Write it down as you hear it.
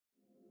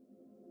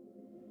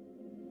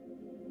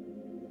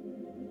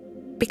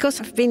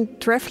because I've been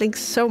traveling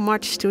so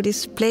much to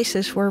these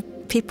places where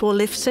people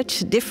live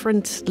such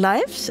different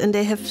lives and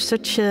they have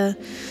such a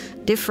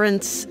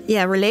different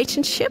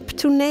relationship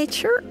to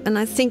nature. And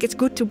I think it's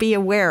good to be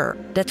aware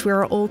that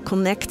we're all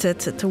connected.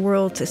 The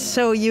world is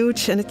so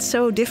huge and it's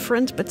so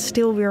different, but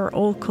still we're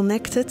all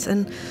connected.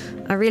 And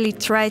I really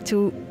try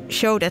to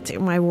show that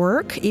in my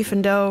work,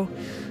 even though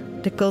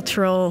the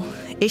cultural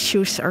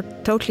issues are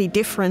totally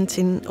different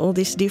in all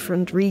these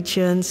different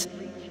regions.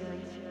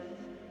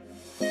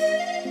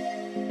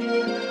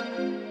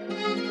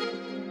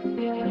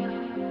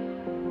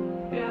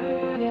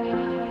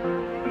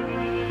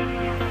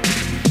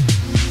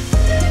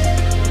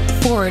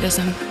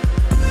 Forwardism,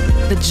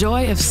 the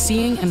joy of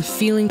seeing and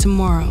feeling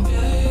tomorrow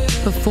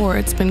before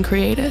it's been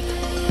created.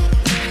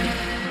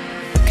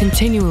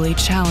 Continually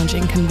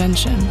challenging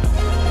convention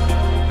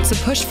to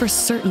push for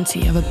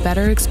certainty of a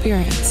better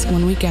experience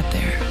when we get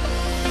there.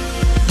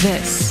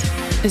 This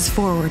is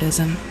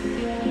Forwardism.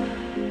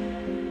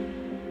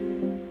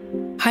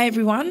 Hi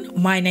everyone,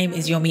 my name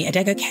is Yomi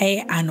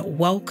Adegoke and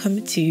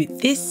welcome to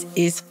This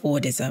is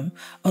Forwardism,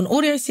 an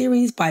audio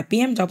series by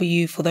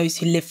BMW for those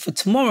who live for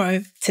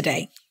tomorrow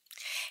today.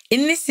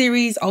 In this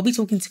series, I'll be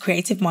talking to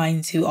creative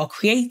minds who are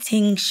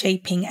creating,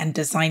 shaping and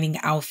designing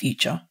our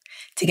future.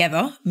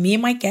 Together, me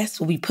and my guests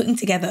will be putting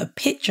together a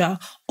picture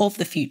of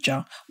the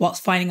future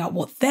whilst finding out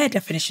what their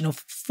definition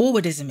of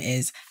forwardism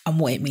is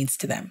and what it means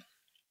to them.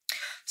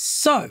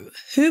 So,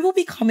 who will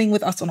be coming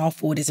with us on our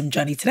forwardism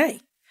journey today?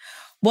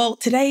 Well,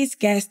 today's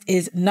guest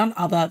is none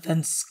other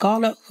than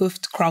Scarlett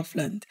Hooft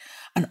Graafland,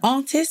 an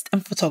artist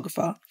and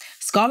photographer.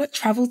 Scarlett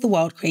travels the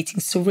world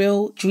creating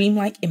surreal,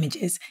 dreamlike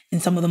images in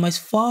some of the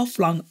most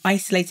far-flung,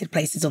 isolated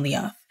places on the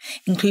earth,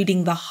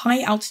 including the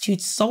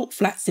high-altitude salt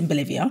flats in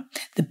Bolivia,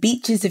 the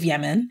beaches of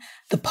Yemen,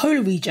 the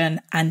polar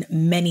region, and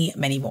many,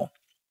 many more.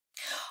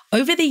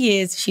 Over the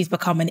years, she's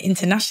become an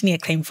internationally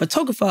acclaimed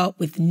photographer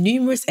with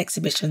numerous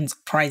exhibitions,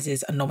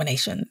 prizes, and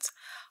nominations.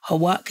 Her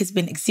work has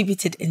been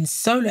exhibited in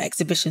solo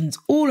exhibitions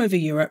all over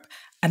Europe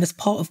and as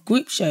part of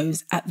group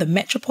shows at the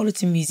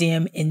Metropolitan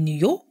Museum in New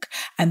York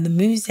and the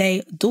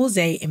Musée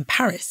d'Orsay in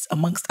Paris,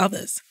 amongst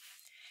others.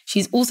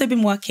 She's also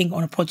been working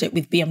on a project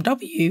with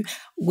BMW,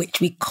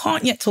 which we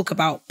can't yet talk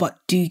about, but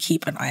do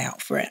keep an eye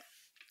out for it.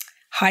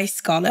 Hi,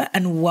 Scarlett,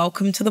 and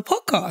welcome to the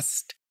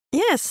podcast.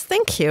 Yes,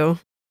 thank you.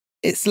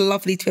 It's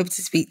lovely to be able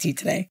to speak to you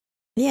today.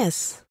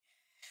 Yes.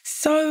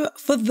 So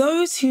for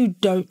those who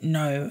don't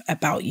know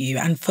about you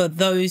and for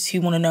those who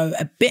want to know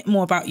a bit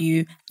more about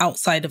you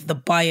outside of the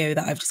bio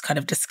that I've just kind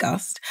of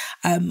discussed,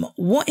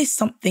 what is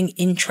something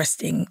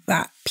interesting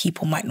that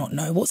people might not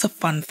know? What's a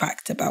fun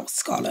fact about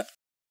Scarlett?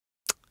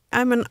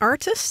 I'm an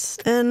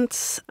artist and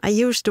I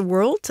use the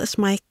world as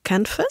my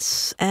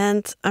canvas,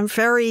 and I'm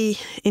very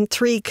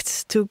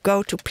intrigued to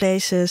go to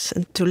places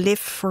and to live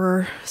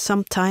for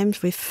some time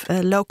with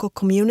local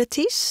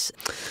communities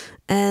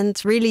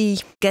and really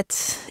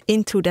get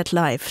into that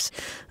life.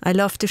 I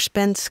love to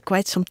spend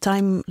quite some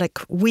time, like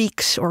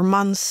weeks or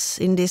months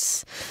in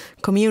these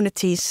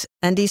communities.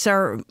 And these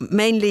are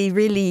mainly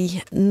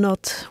really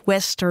not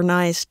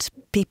westernized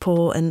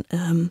people and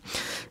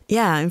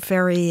in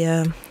very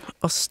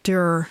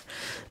austere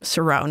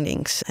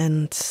surroundings.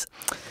 And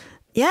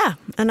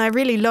I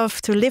really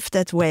love to live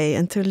that way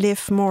and to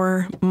live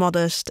more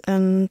modest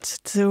and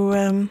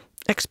to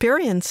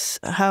experience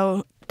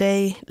how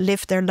they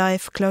live their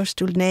life close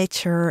to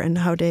nature and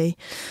how they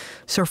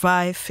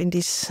survive in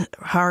these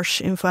harsh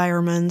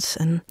environments.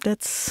 And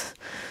that's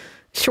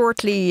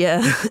shortly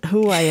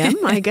who I am,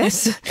 I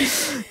guess.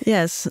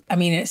 Yes. I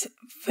mean, it's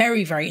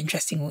very, very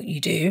interesting what you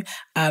do.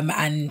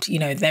 And, you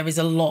know, there is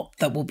a lot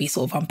that we'll be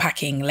sort of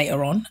unpacking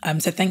later on.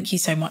 So thank you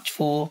so much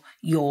for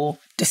your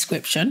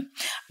description.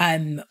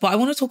 But I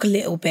want to talk a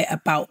little bit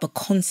about the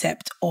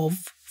concept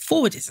of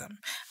forwardism,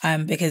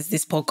 because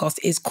this podcast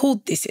is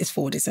called This is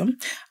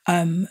Forwardism.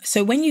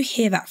 So when you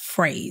hear that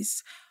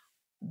phrase,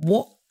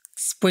 what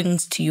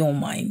springs to your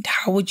mind?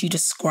 How would you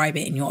describe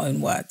it in your own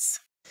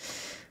words?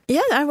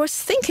 Yeah, I was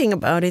thinking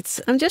about it.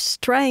 I'm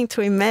just trying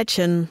to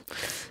imagine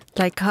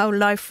like how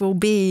life will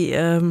be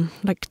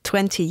like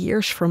 20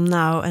 years from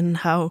now, and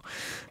how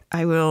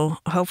I will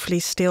hopefully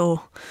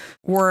still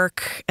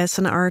work as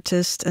an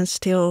artist and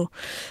still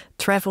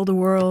travel the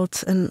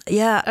world. And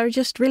I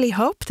just really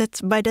hope that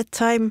by that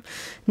time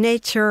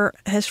nature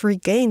has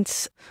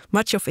regained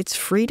much of its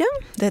freedom,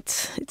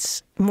 that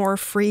it's more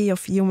free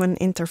of human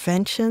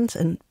interventions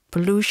and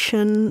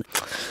pollution.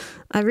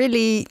 I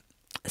really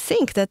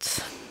think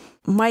that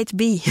might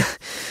be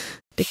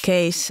the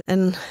case.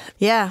 And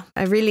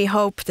I really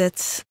hope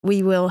that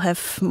we will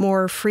have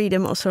more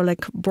freedom, also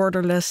like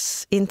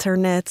borderless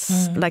internet,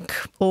 like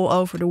all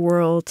over the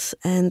world.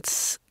 And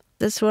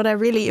that's what I'm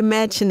really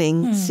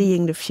imagining,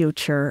 seeing the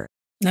future.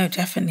 No,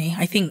 definitely.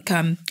 I think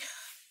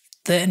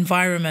the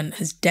environment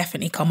has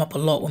definitely come up a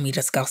lot when we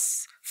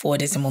discuss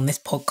forwardism on this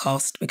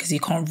podcast, because you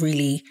can't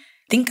really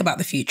think about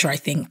the future, I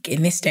think,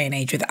 in this day and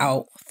age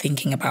without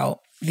thinking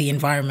about the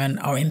environment,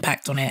 our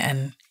impact on it,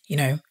 and, you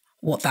know,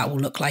 what that will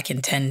look like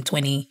in 10,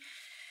 20,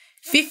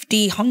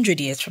 50,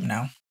 100 years from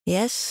now.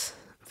 Yes,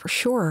 for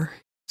sure.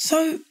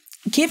 So,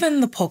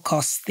 given the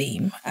podcast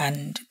theme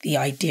and the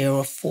idea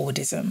of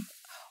Forwardism,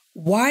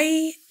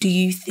 why do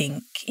you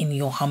think, in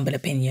your humble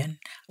opinion,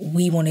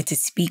 we wanted to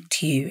speak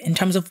to you in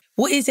terms of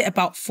what is it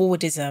about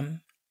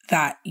Forwardism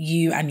that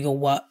you and your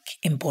work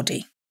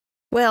embody?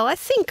 Well, I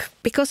think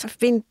because I've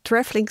been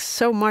traveling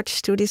so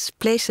much to these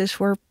places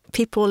where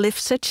people live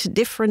such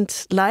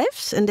different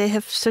lives and they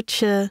have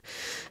such a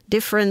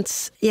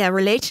different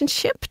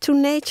relationship to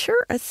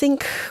nature, I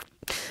think.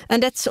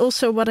 And that's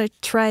also what I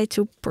try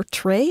to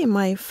portray in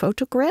my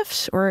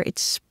photographs, or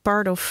it's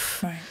part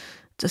of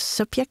the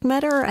subject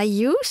matter I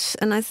use.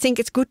 And I think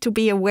it's good to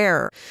be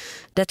aware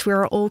that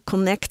we're all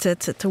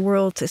connected, that the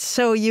world is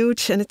so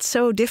huge and it's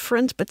so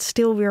different, but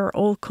still we're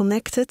all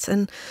connected.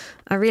 And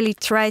I really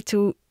try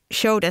to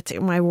show that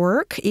in my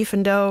work,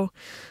 even though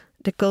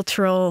the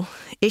cultural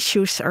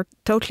issues are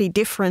totally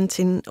different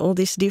in all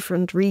these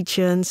different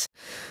regions.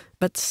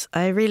 But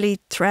I really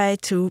try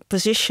to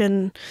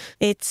position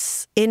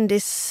it in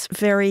this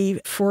very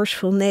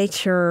forceful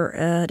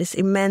nature, this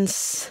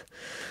immense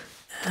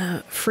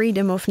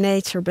freedom of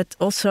nature, but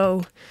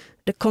also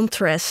the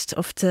contrast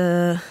of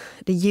the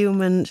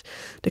human,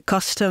 the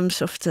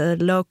customs of the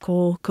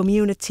local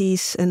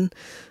communities and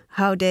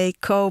how they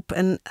cope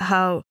and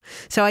how.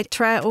 So I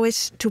try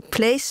always to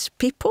place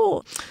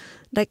people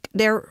like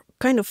they're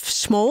kind of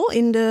small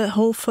in the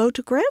whole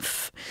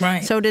photograph.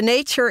 Right. So the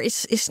nature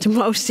is the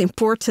most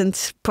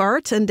important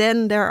part. And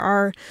then there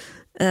are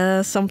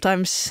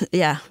sometimes,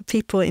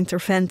 people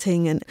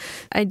intervening. And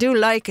I do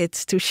like it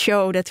to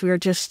show that we're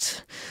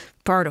just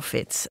part of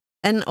it.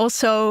 And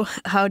also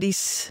how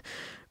these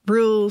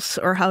rules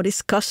or how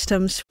these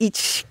customs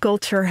each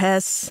culture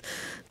has,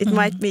 it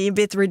might be a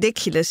bit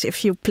ridiculous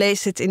if you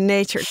place it in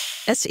nature,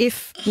 as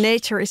if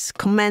nature is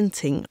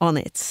commenting on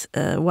it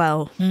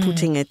while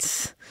putting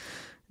it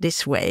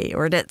this way,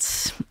 or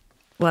that's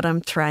what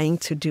I'm trying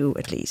to do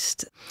at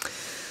least.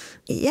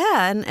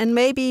 Yeah, and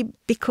maybe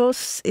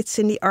because it's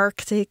in the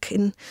Arctic,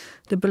 in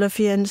the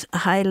Bolivian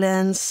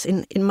highlands,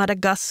 in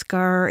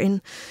Madagascar,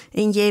 in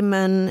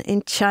Yemen,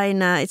 in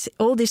China, it's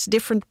all these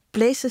different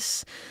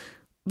places.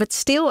 But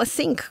still, I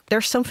think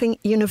there's something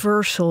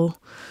universal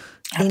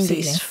in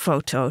these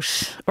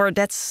photos, or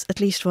that's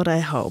at least what I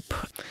hope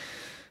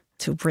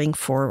to bring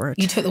forward.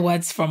 You took the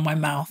words from my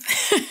mouth.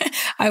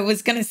 I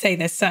was going to say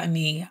there's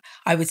certainly,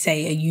 I would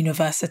say, a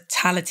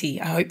universality,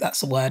 I hope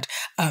that's a word,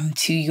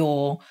 to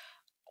your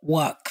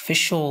work for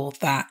sure,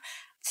 that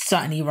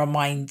certainly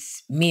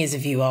reminds me as a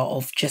viewer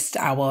of just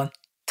our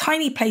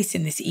tiny place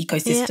in this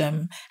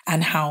ecosystem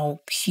and how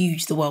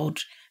huge the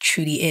world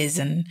truly is.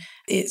 And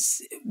it's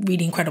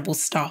really incredible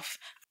stuff.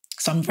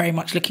 So I'm very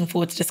much looking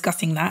forward to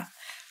discussing that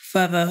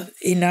further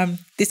in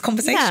this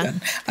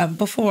conversation.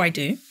 Before I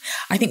do,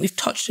 I think we've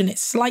touched on it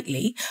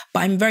slightly,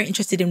 but I'm very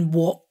interested in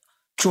what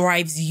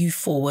drives you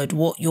forward,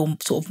 what your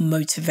sort of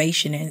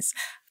motivation is,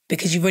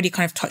 because you've already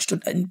kind of touched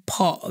on in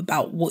part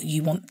about what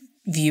you want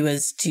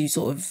viewers to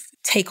sort of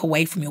take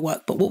away from your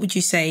work. But what would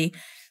you say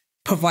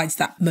provides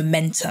that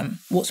momentum?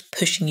 What's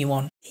pushing you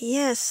on?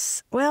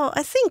 Yes, well,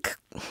 I think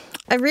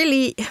I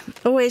really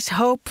always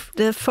hope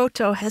the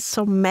photo has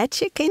some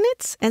magic in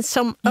it and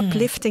some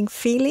uplifting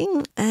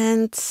feeling.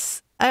 And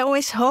I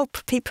always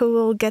hope people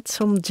will get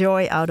some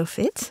joy out of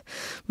it.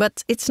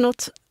 But it's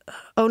not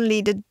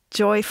only the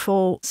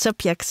joyful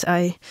subjects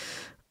I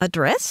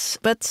address,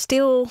 but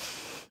still,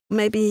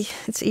 maybe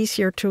it's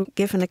easier to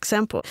give an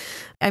example.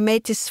 I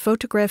made this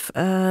photograph,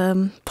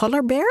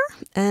 polar bear,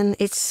 and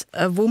it's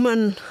a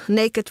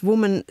naked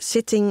woman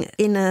sitting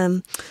in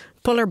a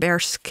polar bear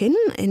skin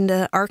in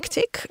the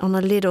Arctic on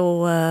a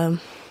little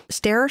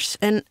stairs.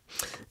 And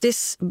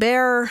this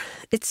bear,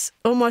 it's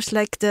almost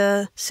like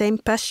the same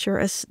posture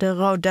as the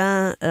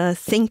Rodin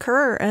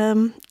thinker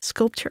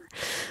sculpture.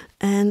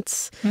 And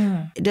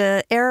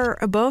the air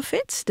above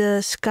it,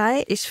 the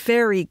sky, is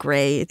very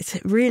grey. It's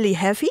really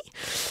heavy.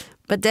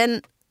 But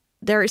then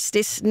there is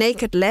this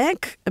naked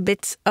leg a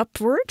bit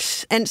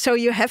upwards. And so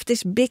you have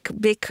this big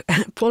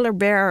polar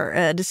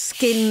bear, the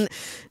skin,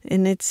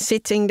 and it's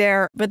sitting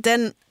there. But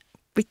then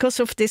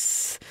because of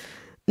this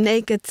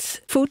naked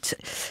foot,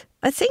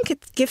 I think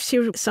it gives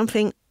you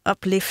something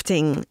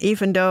uplifting,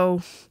 even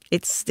though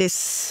it's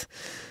this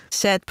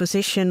sad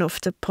position of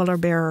the polar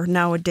bear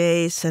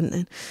nowadays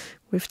and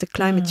with the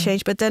climate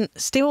change. But then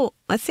still,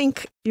 I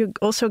think you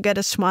also get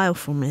a smile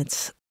from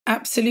it.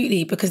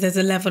 Absolutely, because there's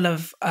a level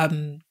of,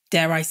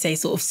 dare I say,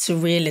 sort of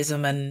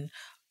surrealism, and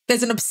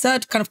there's an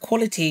absurd kind of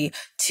quality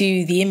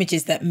to the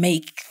images that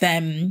make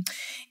them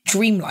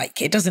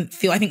dreamlike. It doesn't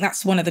feel, I think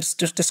that's one of the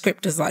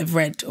descriptors that I've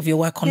read of your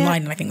work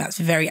online, and I think that's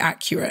very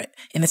accurate,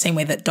 in the same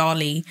way that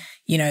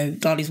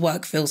Dali's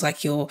work feels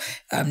like you're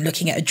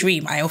looking at a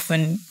dream. I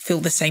often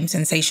feel the same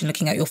sensation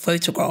looking at your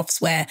photographs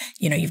where,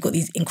 you've got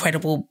these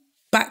incredible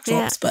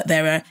backdrops, but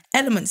there are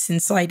elements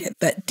inside it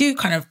that do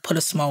kind of pull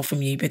a smile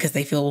from you because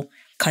they feel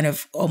kind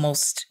of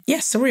almost,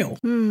 surreal.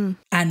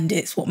 And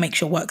it's what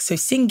makes your work so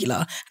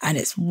singular. And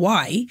it's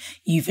why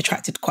you've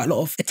attracted quite a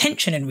lot of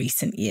attention in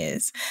recent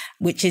years,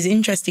 which is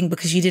interesting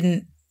because you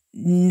didn't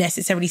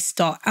necessarily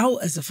start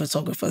out as a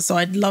photographer. So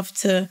I'd love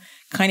to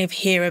kind of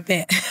hear a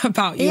bit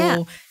about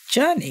your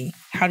journey.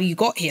 How you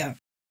got here?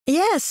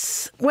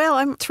 Yes. Well,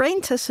 I'm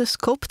trained as a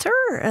sculptor.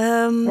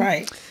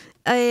 Right.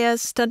 I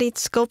studied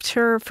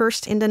sculpture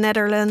first in the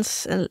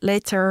Netherlands and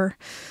later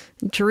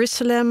in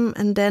Jerusalem.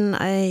 And then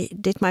I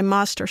did my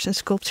master's in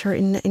sculpture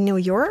in New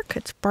York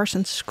at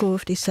Parsons School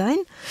of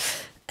Design.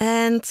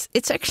 And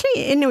it's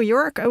actually in New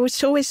York, I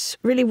was always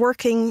really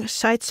working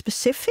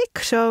site-specific,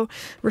 so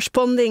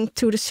responding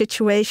to the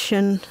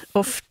situation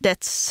of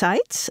that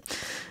site.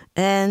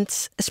 And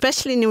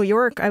especially in New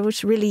York, I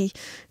was really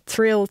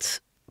thrilled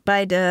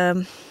by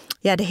the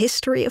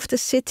history of the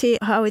city,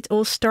 how it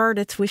all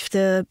started with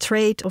the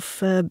trade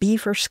of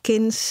beaver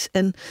skins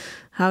and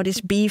how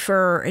this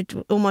beaver, it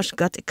almost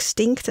got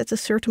extinct at a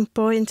certain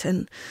point.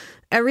 And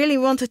I really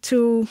wanted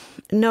to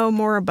know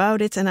more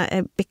about it, and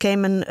I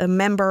became a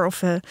member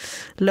of a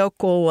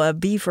local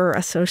beaver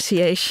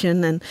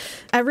association, and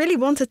I really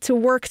wanted to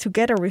work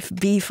together with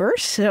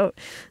beavers. So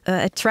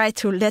I tried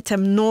to let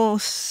them gnaw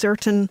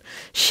certain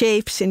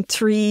shapes in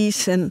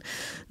trees, and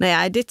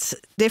I did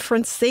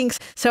different things.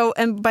 So,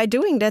 and by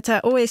doing that, I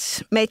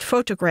always made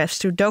photographs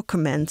to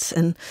document,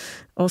 and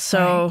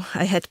also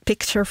I had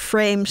picture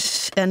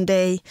frames, and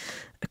they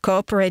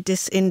cooperate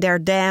this in their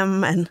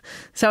dam, and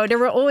so there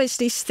were always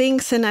these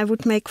things, and I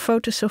would make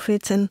photos of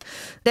it. And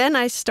then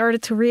I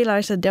started to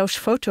realize that those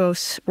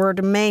photos were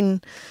the main,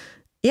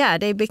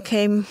 they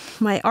became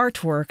my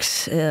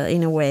artworks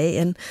in a way.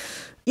 And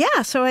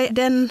so I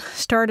then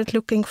started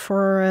looking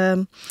for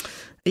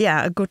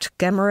a good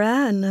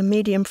camera and a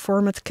medium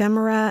format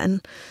camera,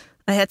 and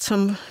I had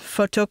some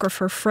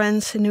photographer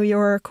friends in New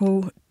York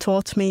who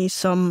taught me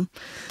some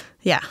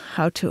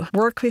how to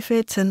work with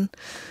it. And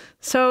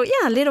so,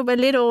 little by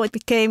little, it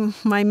became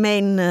my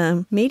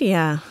main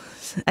media.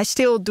 I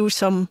still do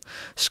some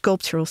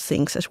sculptural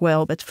things as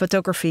well, but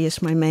photography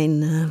is my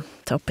main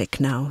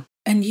topic now.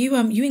 And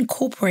you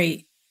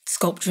incorporate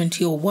sculpture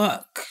into your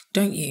work,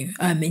 don't you?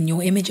 In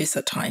your images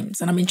at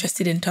times. And I'm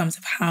interested in terms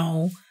of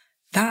how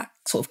that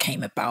sort of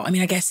came about. I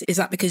mean, I guess, is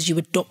that because you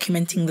were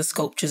documenting the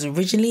sculptures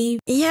originally?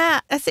 Yeah,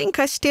 I think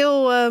I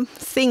still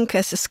think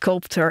as a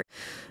sculptor.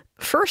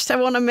 First, I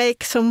want to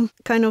make some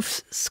kind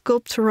of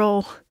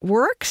sculptural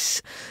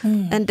works,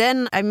 and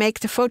then I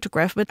make the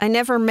photograph. But I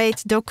never made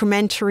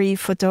documentary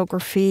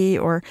photography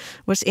or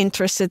was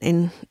interested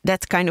in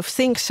that kind of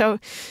thing. So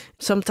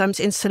sometimes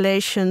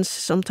installations,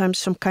 sometimes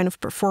some kind of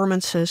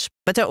performances.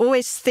 But I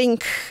always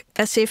think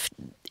as if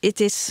it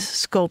is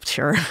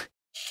sculpture.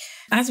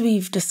 As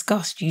we've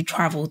discussed, you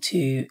travel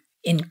to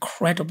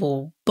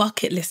incredible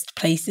bucket list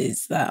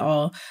places that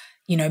are,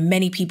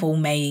 many people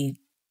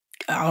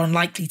are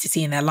unlikely to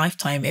see in their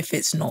lifetime if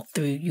it's not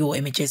through your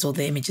images or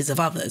the images of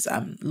others.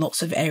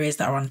 Lots of areas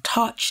that are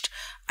untouched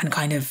and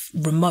kind of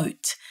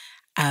remote.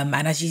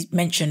 And as you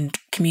mentioned,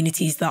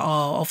 communities that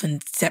are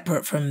often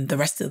separate from the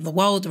rest of the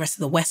world, the rest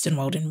of the Western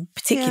world in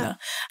particular.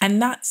 Yeah.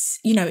 And that's,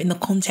 in the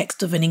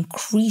context of an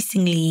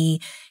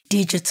increasingly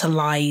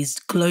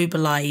digitalized,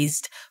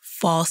 globalized,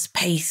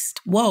 fast-paced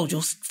world.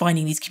 You're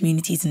finding these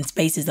communities and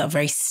spaces that are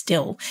very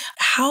still.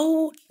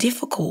 How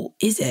difficult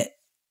is it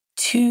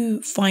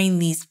to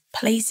find these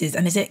places,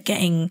 and is it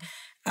getting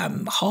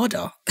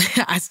harder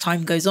as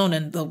time goes on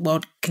and the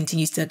world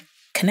continues to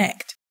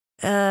connect?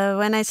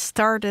 When I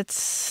started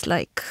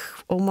like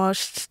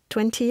almost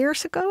 20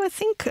 years ago, I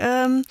think,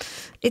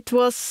 it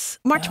was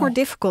much more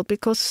difficult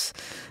because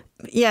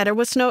there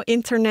was no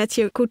internet.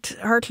 You could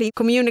hardly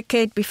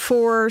communicate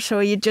before, so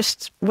you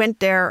just went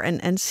there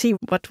and see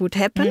what would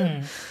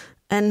happen.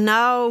 And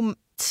now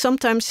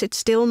sometimes it's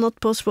still not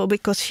possible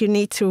because you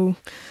need to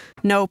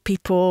know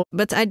people.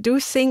 But I do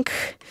think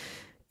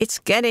it's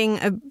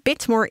getting a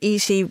bit more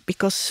easy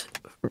because,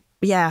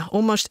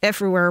 almost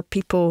everywhere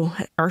people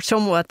are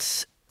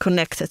somewhat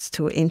connected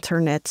to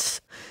internet,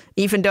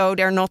 even though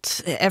they're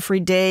not every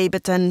day,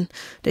 but then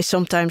they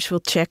sometimes will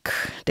check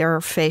their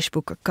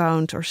Facebook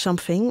account or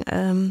something.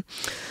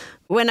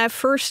 When I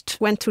first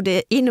went to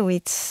the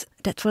Inuit,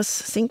 that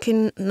was, I think,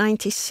 in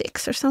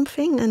 96 or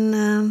something,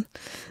 and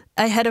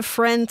I had a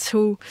friend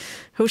who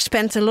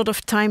spent a lot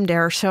of time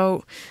there,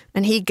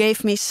 and he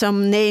gave me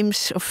some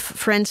names of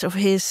friends of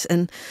his,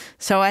 and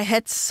so I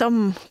had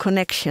some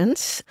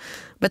connections.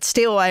 But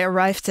still, I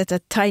arrived at a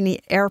tiny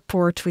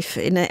airport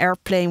in an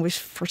airplane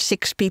for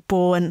 6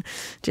 people, and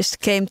just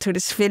came to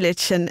this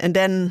village, and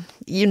then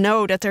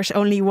that there's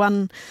only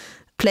one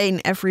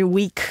plane every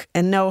week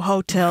and no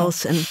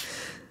hotels, and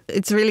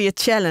it's really a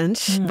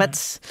challenge.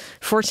 But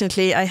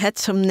fortunately, I had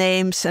some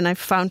names, and I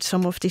found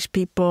some of these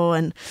people,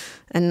 and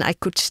I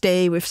could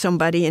stay with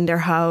somebody in their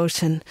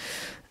house.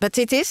 But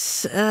it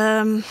is,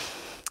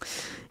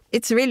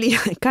 it's really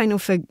kind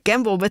of a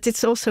gamble, but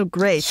it's also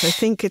great. I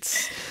think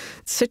it's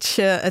such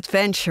an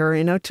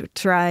adventure, to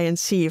try and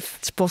see if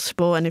it's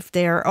possible and if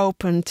they are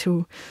open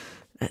to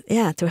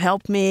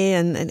help me,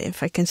 and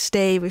if I can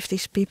stay with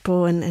these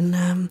people.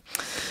 And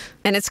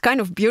And it's kind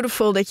of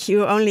beautiful that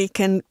you only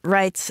can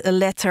write a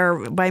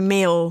letter by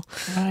mail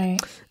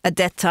at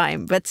that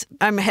time. But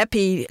I'm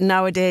happy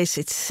nowadays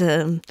it's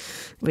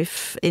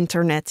with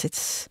internet.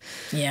 It's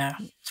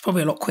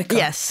probably a lot quicker.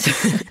 Yes.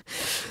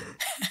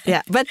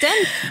 Yeah, but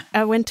then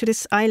I went to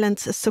this island,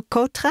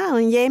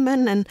 Socotra in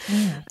Yemen, and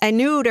I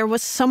knew there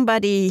was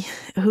somebody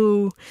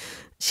who...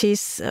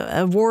 She's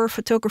a war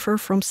photographer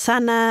from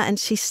Sanaa, and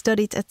she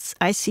studied at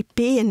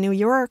ICP in New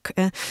York.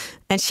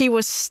 And she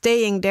was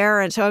staying there,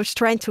 and so I was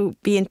trying to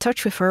be in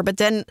touch with her. But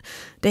then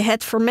they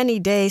had for many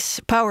days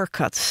power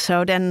cuts,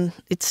 so then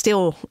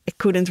I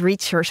couldn't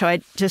reach her. So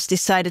I just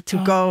decided to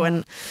go,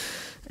 and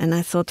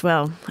I thought,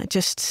 well, I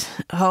just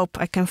hope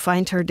I can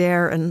find her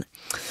there. And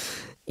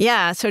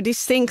yeah, so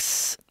these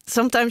things,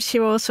 sometimes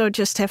you also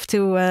just have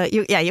to,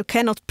 you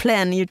cannot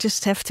plan. You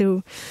just have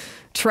to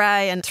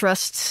try and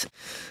trust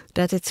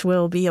that it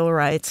will be all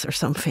right or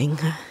something.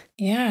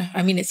 Yeah,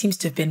 I mean, it seems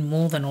to have been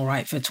more than all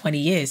right for 20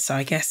 years. So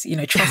I guess,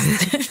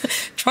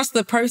 trust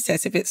the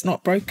process. If it's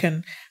not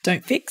broken,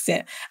 don't fix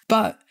it.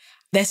 But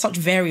there's such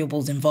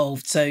variables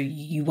involved. So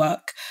you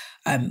work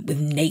with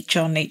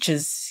nature.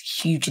 Nature's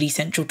hugely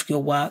central to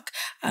your work.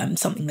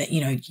 Something that,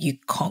 you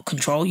can't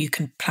control. You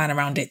can plan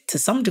around it to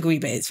some degree,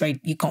 but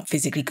you can't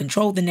physically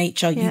control the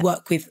nature. Yeah. You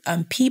work with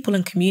people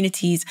and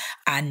communities.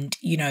 And,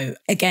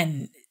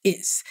 again,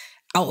 it's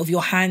out of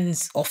your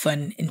hands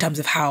often in terms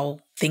of how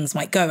things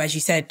might go. As you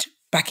said,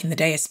 back in the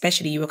day,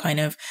 especially, you were kind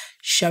of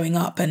showing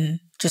up and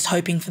just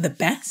hoping for the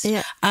best.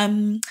 Yeah.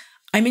 I'm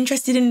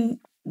interested in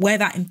where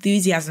that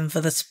enthusiasm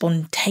for the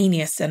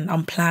spontaneous and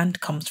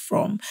unplanned comes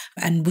from.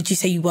 And would you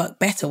say you work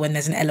better when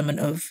there's an element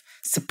of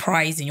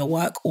surprise in your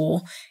work,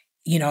 or,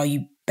 are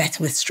you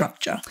better with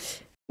structure?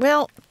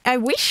 Well, I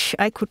wish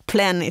I could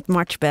plan it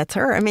much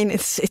better. I mean,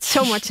 it's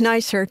so much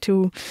nicer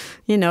to,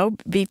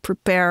 be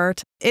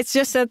prepared. It's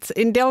just that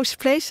in those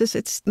places,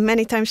 it's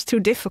many times too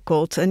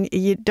difficult and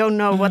you don't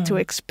know what to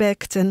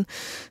expect. And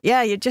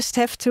you just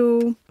have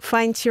to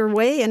find your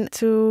way and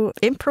to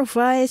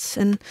improvise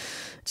and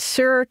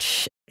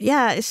search.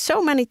 Yeah, it's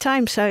so many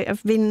times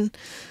I've been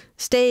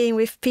staying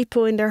with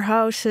people in their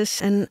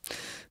houses, and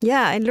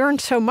I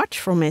learned so much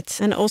from it.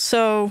 And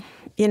also,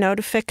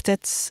 the fact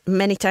that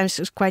many times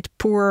it's quite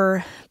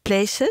poor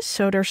places,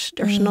 so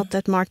there's not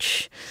that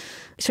much.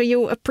 So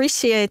you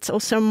appreciate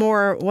also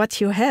more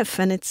what you have,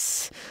 and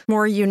it's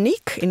more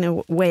unique in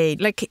a way.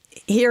 Like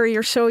here,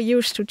 you're so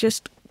used to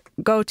just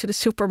go to the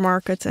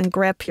supermarket and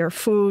grab your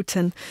food,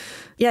 and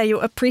you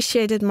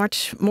appreciate it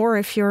much more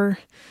if you're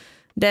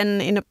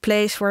then in a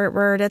place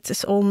where that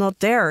is all not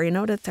there.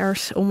 That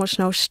there's almost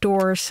no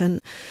stores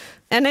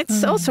and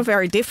it's also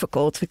very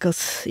difficult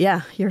because,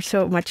 you're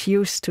so much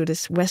used to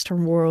this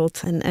Western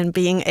world and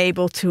being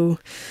able to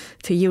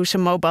use a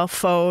mobile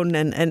phone.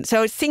 And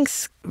so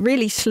things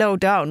really slow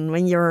down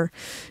when you're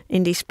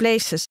in these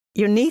places.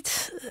 You need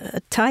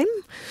time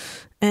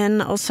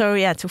and also,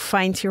 to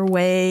find your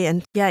way.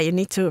 And, you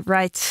need to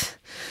write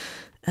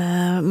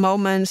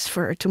moments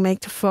to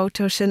make the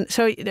photos. And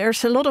so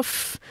there's a lot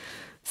of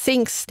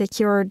things that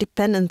you're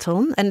dependent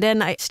on. And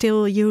then I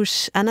still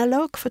use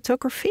analog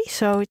photography.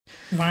 So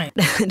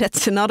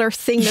that's another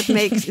thing that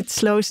makes it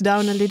slows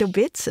down a little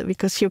bit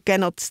because you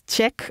cannot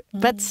check.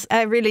 But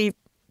I really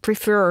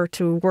prefer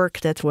to work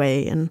that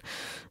way. And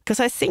because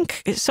I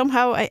think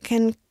somehow I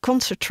can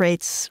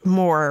concentrate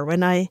more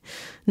when I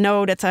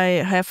know that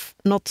I have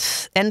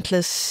not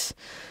endless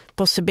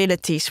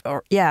possibilities,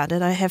 or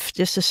that I have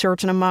just a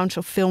certain amount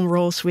of film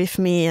rolls with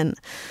me. And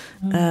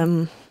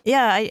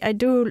I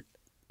do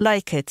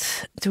like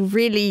it to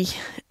really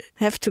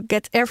have to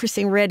get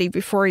everything ready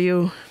before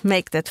you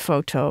make that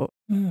photo.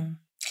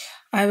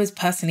 I was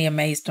personally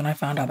amazed when I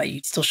found out that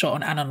you still shot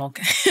on analog,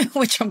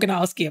 which I'm going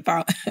to ask you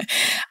about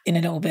in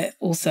a little bit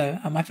also.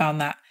 I found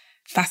that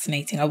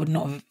fascinating. I would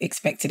not have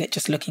expected it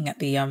just looking at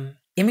the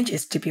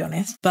images, to be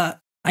honest.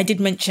 But I did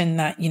mention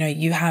that,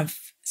 you have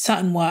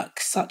certain work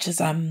such as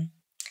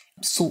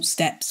Salt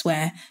Steps,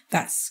 where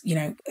that's,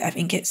 I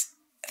think it's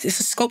a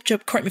sculpture,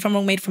 correct me if I'm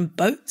wrong, made from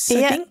boats,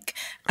 I think.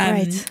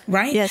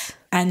 Right? Yes.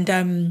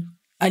 And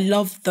I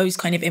love those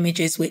kind of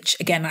images, which,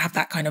 again, I have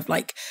that kind of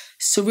like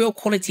surreal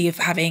quality of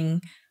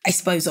having, I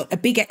suppose, a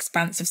big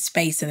expanse of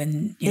space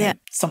and then,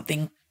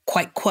 something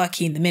quite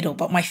quirky in the middle.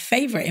 But my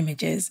favorite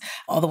images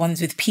are the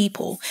ones with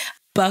people.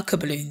 Burqa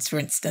balloons, for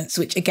instance,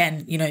 which,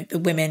 again, the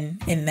women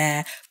in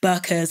their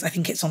burqas, I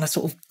think it's on a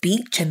sort of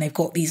beach and they've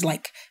got these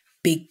like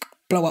big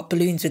blow up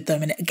balloons with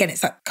them. And again,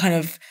 it's that kind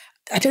of,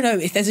 I don't know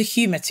if there's a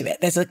humour to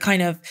it. There's a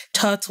kind of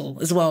turtle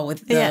as well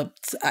with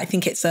I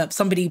think it's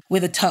somebody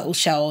with a turtle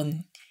shell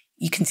and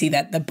you can see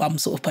that the bum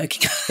sort of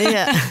poking,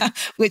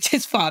 which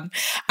is fun.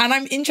 And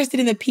I'm interested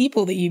in the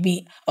people that you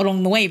meet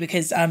along the way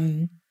because,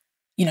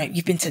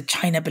 you've been to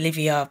China,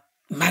 Bolivia,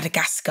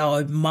 Madagascar,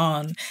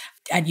 Oman,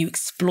 and you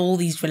explore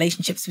these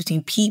relationships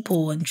between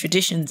people and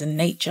traditions and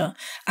nature.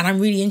 And I'm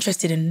really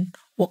interested in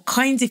what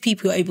kinds of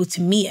people you're able to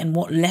meet and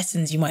what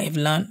lessons you might have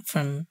learned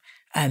from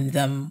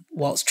them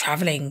whilst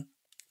traveling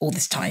all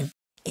this time.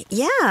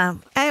 Yeah,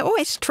 I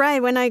always try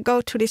when I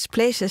go to these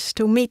places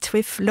to meet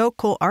with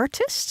local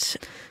artists,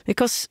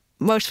 because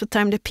most of the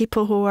time the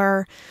people who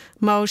are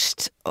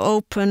most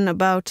open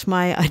about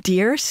my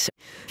ideas.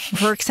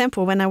 For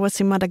example, when I was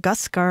in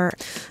Madagascar,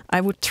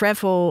 I would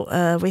travel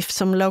with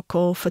some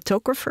local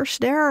photographers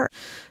there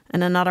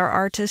and another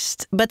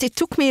artist. But it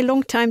took me a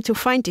long time to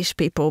find these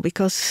people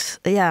because,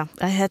 I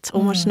had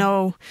almost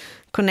no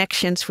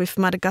connections with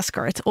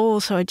Madagascar at all.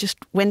 So I just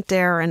went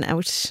there and I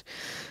was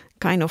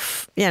kind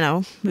of,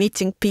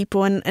 meeting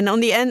people. And on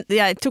the end,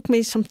 it took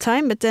me some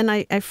time, but then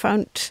I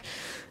found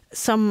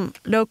some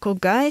local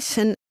guys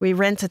and we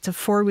rented a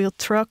 4-wheel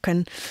truck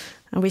and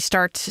we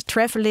started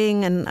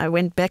traveling, and I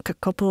went back a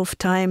couple of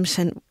times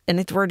and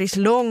it were these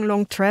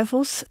long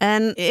travels,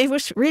 and it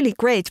was really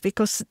great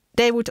because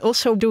they would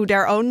also do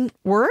their own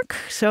work.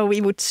 So we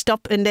would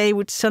stop and they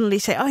would suddenly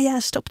say, oh yeah,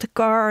 stop the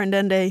car, and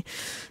then they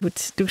would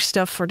do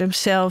stuff for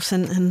themselves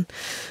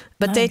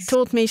but nice. They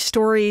told me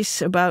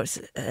stories about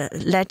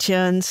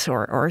legends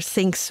or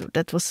things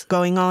that was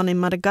going on in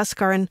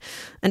Madagascar, and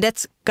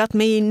that got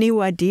me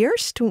new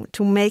ideas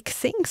to make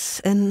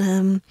things.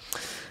 And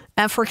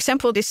for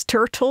example, this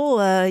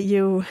turtle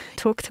you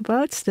talked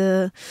about,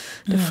 the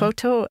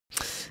photo.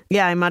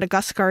 Yeah, in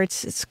Madagascar,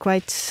 it's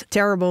quite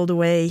terrible the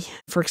way,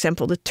 for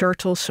example, the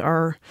turtles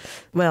are,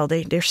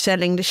 they're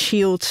selling the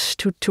shields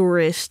to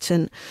tourists,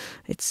 and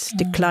it's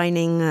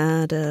declining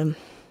the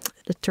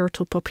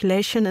turtle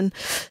population. And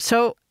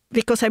so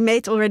because I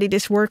made already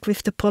this work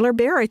with the polar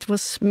bear, it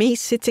was me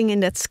sitting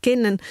in that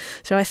skin, and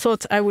so I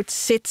thought I would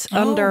sit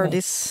under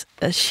this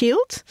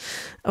shield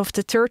of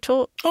the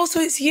turtle. Oh,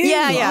 so it's you.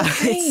 Yeah,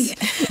 okay.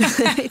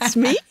 It's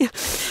me.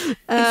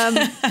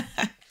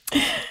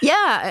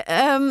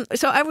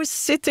 So I was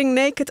sitting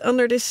naked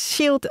under this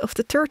shield of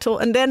the turtle,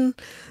 and then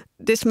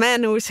this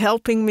man who was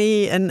helping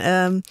me, and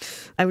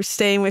I was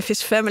staying with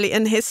his family,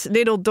 and his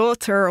little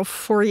daughter of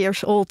 4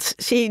 years old,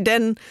 she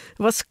then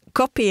was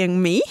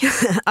copying me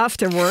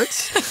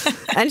afterwards,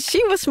 and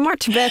she was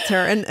much better.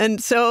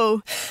 And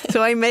so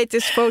I made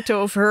this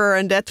photo of her,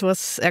 and that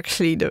was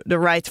actually the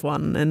right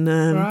one. And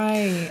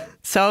right.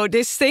 So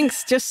these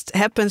things just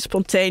happen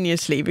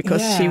spontaneously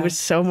because she was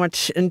so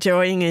much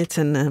enjoying it,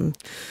 and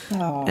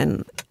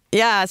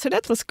so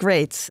that was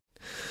great.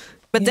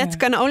 But that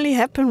can only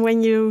happen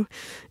when you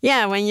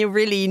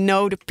really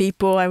know the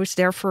people. I was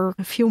there for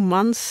a few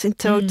months in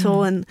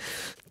total. And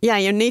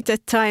you need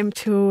that time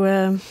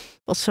to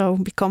also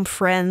become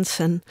friends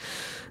and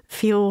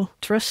feel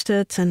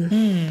trusted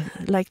and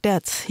like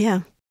that.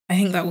 Yeah. I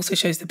think that also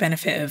shows the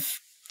benefit of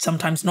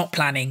sometimes not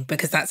planning,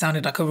 because that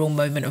sounded like a real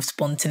moment of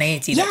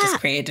spontaneity that just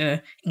created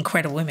an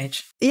incredible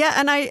image. Yeah,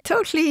 and I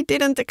totally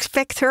didn't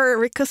expect her,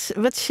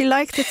 but she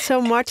liked it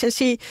so much, and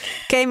she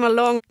came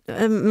along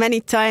many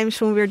times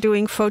when we were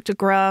doing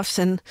photographs,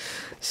 and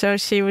so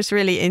she was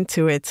really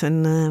into it,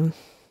 and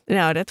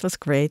that was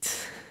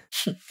great.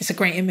 It's a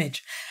great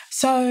image.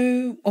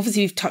 So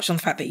obviously we've touched on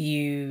the fact that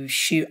you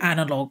shoot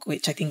analog,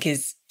 which I think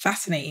is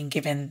fascinating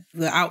given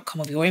the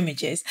outcome of your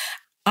images.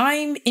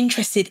 I'm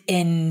interested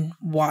in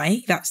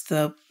why that's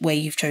the way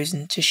you've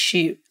chosen to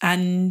shoot,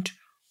 and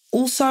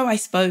also, I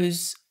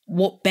suppose,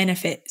 what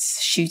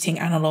benefits shooting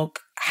analog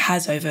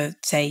has over,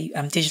 say,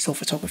 digital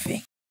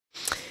photography.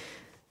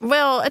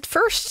 Well, at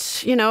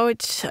first,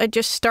 I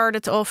just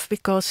started off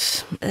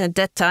because at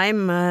that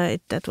time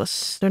that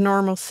was the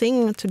normal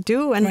thing to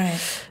do.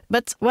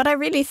 But what I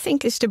really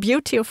think is the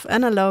beauty of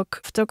analog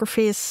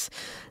photography is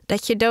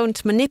that you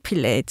don't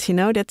manipulate,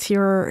 that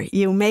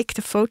you make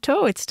the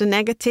photo, it's the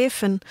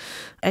negative, and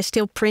I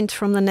still print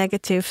from the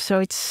negative, so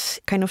it's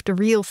kind of the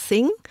real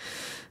thing.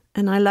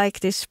 And I like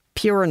this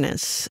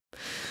pureness.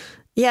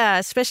 Yeah,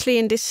 especially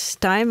in this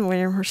time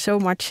where so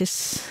much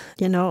is,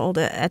 all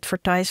the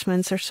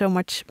advertisements are so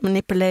much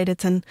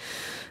manipulated.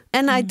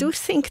 And I do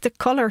think the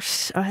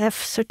colors have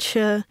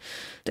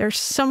there's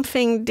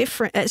something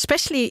different.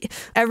 Especially,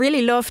 I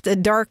really love the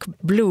dark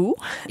blue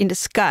in the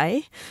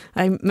sky.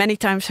 I many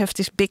times have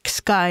these big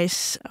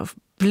skies of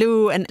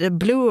blue, and the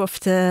blue of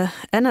the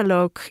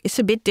analog is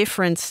a bit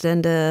different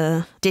than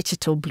the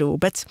digital blue.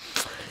 But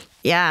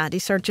yeah,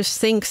 these are just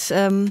things.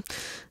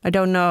 I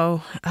don't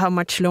know how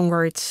much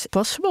longer it's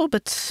possible,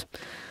 but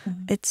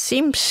it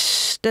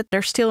seems that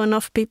there's still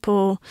enough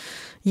people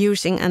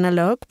using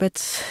analog,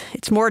 but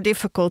it's more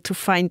difficult to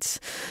find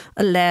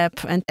a lab,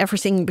 and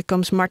everything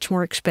becomes much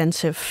more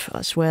expensive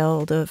as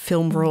well, the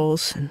film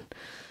rolls and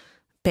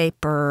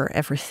paper,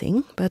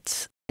 everything.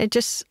 But I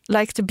just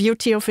like the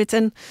beauty of it,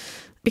 and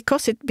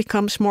because it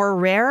becomes more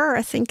rare,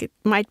 I think it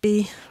might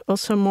be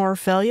also more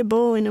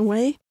valuable in a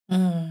way.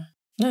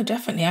 No,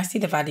 definitely. I see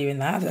the value in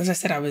that. As I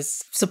said, I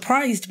was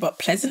surprised, but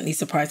pleasantly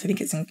surprised. I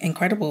think it's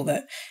incredible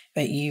that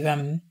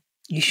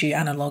you shoot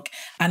analog.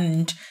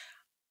 And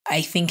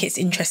I think it's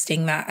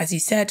interesting that, as you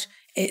said,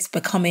 it's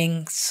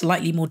becoming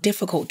slightly more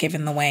difficult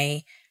given the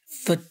way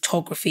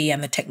photography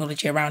and the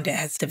technology around it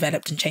has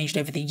developed and changed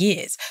over the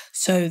years.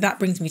 So that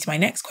brings me to my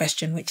next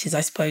question, which is,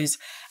 I suppose,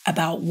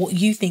 about what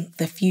you think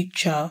the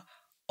future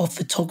of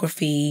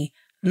photography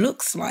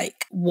looks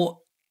like. What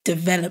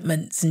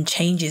developments and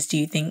changes do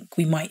you think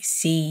we might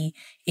see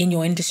in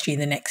your industry in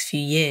the next few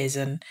years?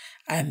 And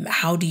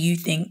how do you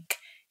think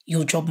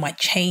your job might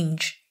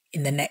change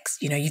in the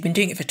next, you've been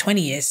doing it for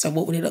 20 years. So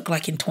what would it look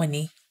like in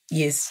 20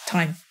 years'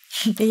 time?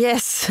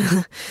 Yes.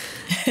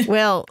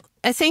 Well,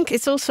 I think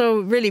it's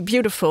also really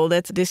beautiful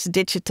that this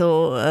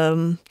digital,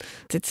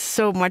 it's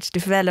so much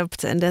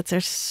developed and that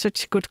there's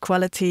such good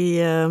quality.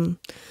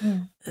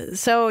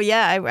 So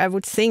yeah, I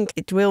would think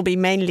it will be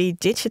mainly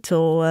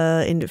digital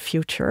in the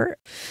future.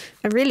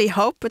 I really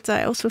hope, but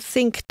I also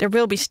think there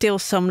will be still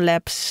some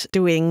labs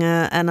doing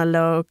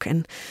analog.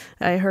 And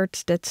I heard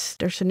that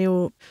there's a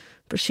new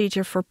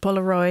procedure for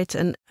Polaroid.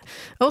 And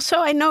also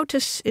I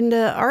notice in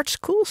the art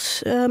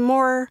schools,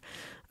 more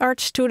art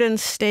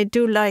students, they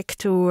do like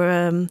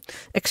to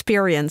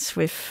experience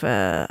with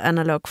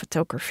analog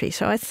photography.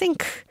 So I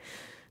think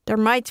there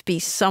might be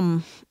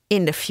some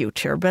in the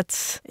future,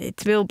 but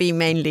it will be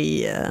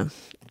mainly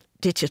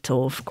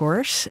digital, of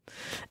course.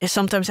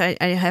 Sometimes I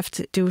have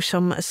to do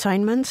some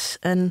assignments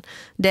and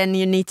then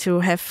you need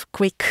to have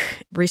quick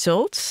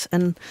results.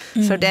 And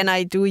so then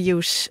I do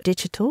use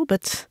digital,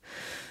 but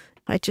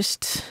I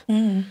just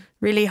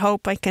really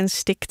hope I can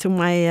stick to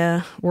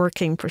my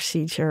working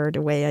procedure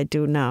the way I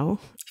do now.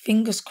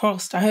 Fingers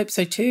crossed. I hope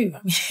so too.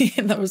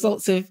 The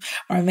results are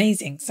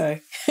amazing. So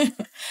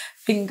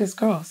fingers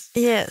crossed.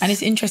 Yes. And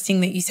it's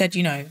interesting that you said,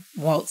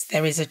 whilst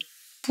there is a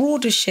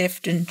broader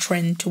shift and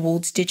trend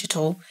towards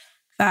digital,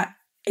 that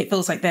it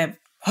feels like there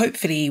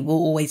hopefully will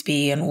always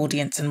be an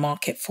audience and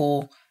market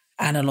for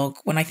analog.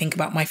 When I think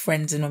about my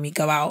friends and when we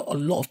go out, a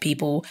lot of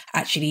people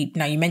actually,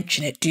 now you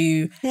mention it,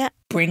 do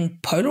bring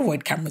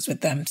Polaroid cameras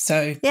with them.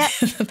 So,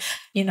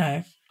 hopefully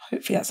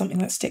that's something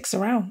that sticks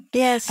around.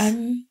 Yes.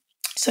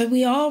 So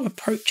we are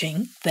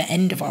approaching the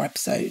end of our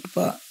episode,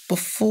 but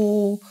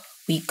before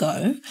we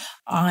go,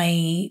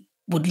 I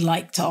would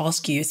like to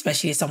ask you,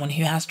 especially as someone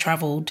who has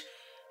travelled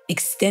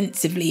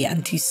extensively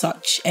and to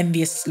such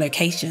envious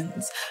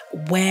locations,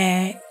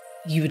 where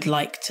you would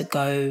like to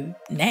go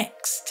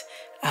next,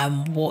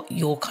 what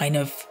your kind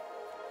of,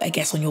 I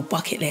guess, on your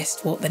bucket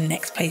list, what the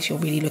next place you're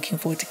really looking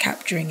forward to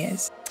capturing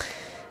is.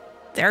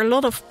 There are a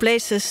lot of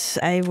places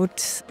I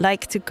would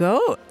like to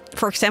go.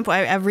 For example,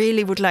 I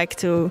really would like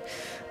to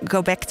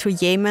go back to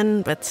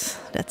Yemen, but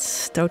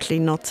that's totally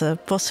not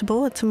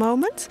possible at the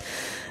moment.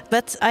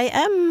 But I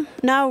am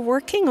now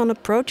working on a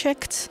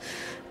project.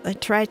 I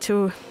try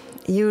to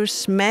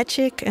use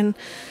magic and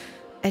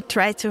I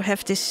try to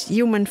have this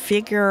human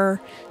figure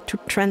to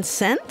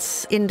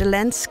transcend in the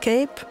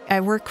landscape.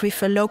 I work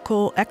with a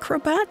local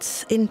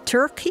acrobat in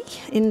Turkey,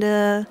 in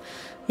the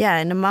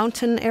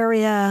mountain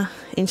area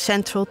in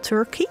central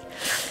Turkey.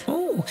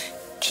 Oh,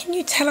 can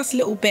you tell us a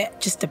little bit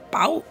just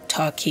about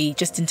Turkey,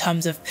 just in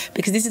terms of,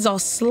 because this is our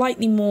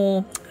slightly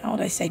more, how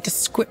would I say,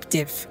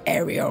 descriptive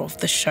area of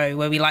the show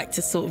where we like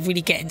to sort of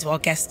really get into our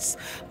guests'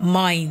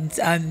 minds.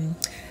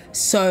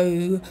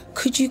 So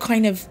could you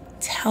kind of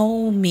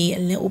tell me a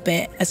little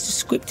bit, as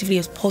descriptively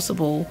as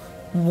possible,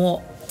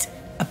 what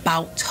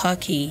about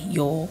Turkey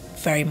you're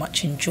very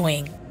much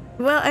enjoying?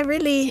 Well, I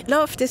really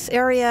love this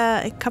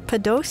area,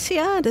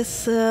 Cappadocia,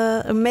 this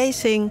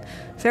amazing,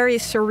 very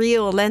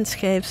surreal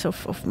landscapes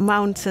of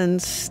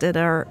mountains that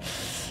are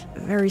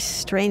very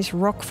strange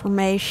rock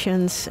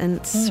formations, and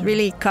it's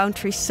really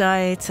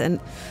countryside. And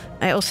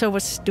I also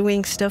was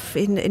doing stuff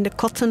in the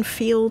cotton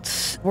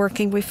fields,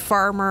 working with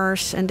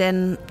farmers, and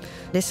then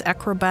this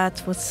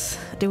acrobat was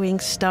doing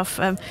stuff.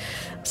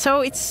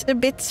 So it's a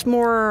bit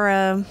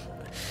more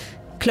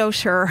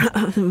closer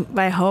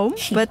by home,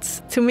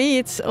 but to me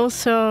it's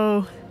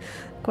also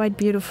quite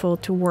beautiful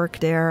to work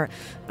there.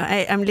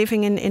 I'm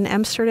living in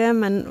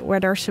Amsterdam, and where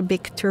there's a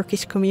big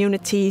Turkish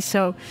community,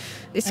 so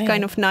it's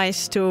kind of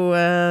nice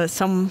to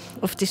some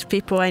of these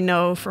people I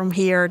know from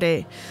here,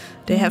 they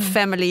have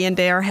family and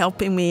they are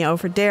helping me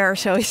over there,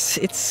 so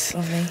it's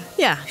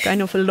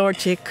kind of a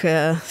logic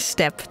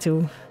step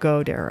to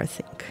go there, I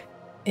think.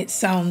 It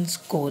sounds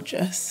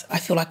gorgeous. I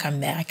feel like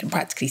I'm there. I can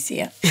practically see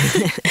it.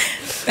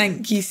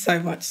 Thank you so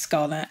much,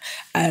 Scarlett.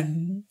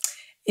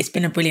 It's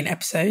been a brilliant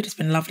episode. It's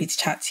been lovely to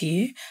chat to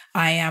you.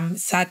 I am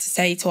sad to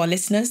say to our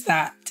listeners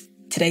that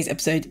today's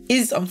episode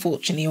is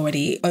unfortunately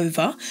already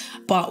over,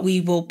 but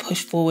we will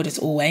push forward as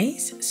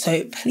always.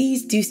 So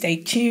please do stay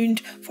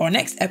tuned for our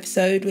next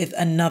episode with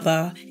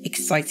another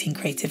exciting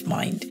creative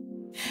mind.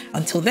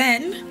 Until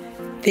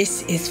then,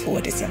 this is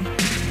Forwardism.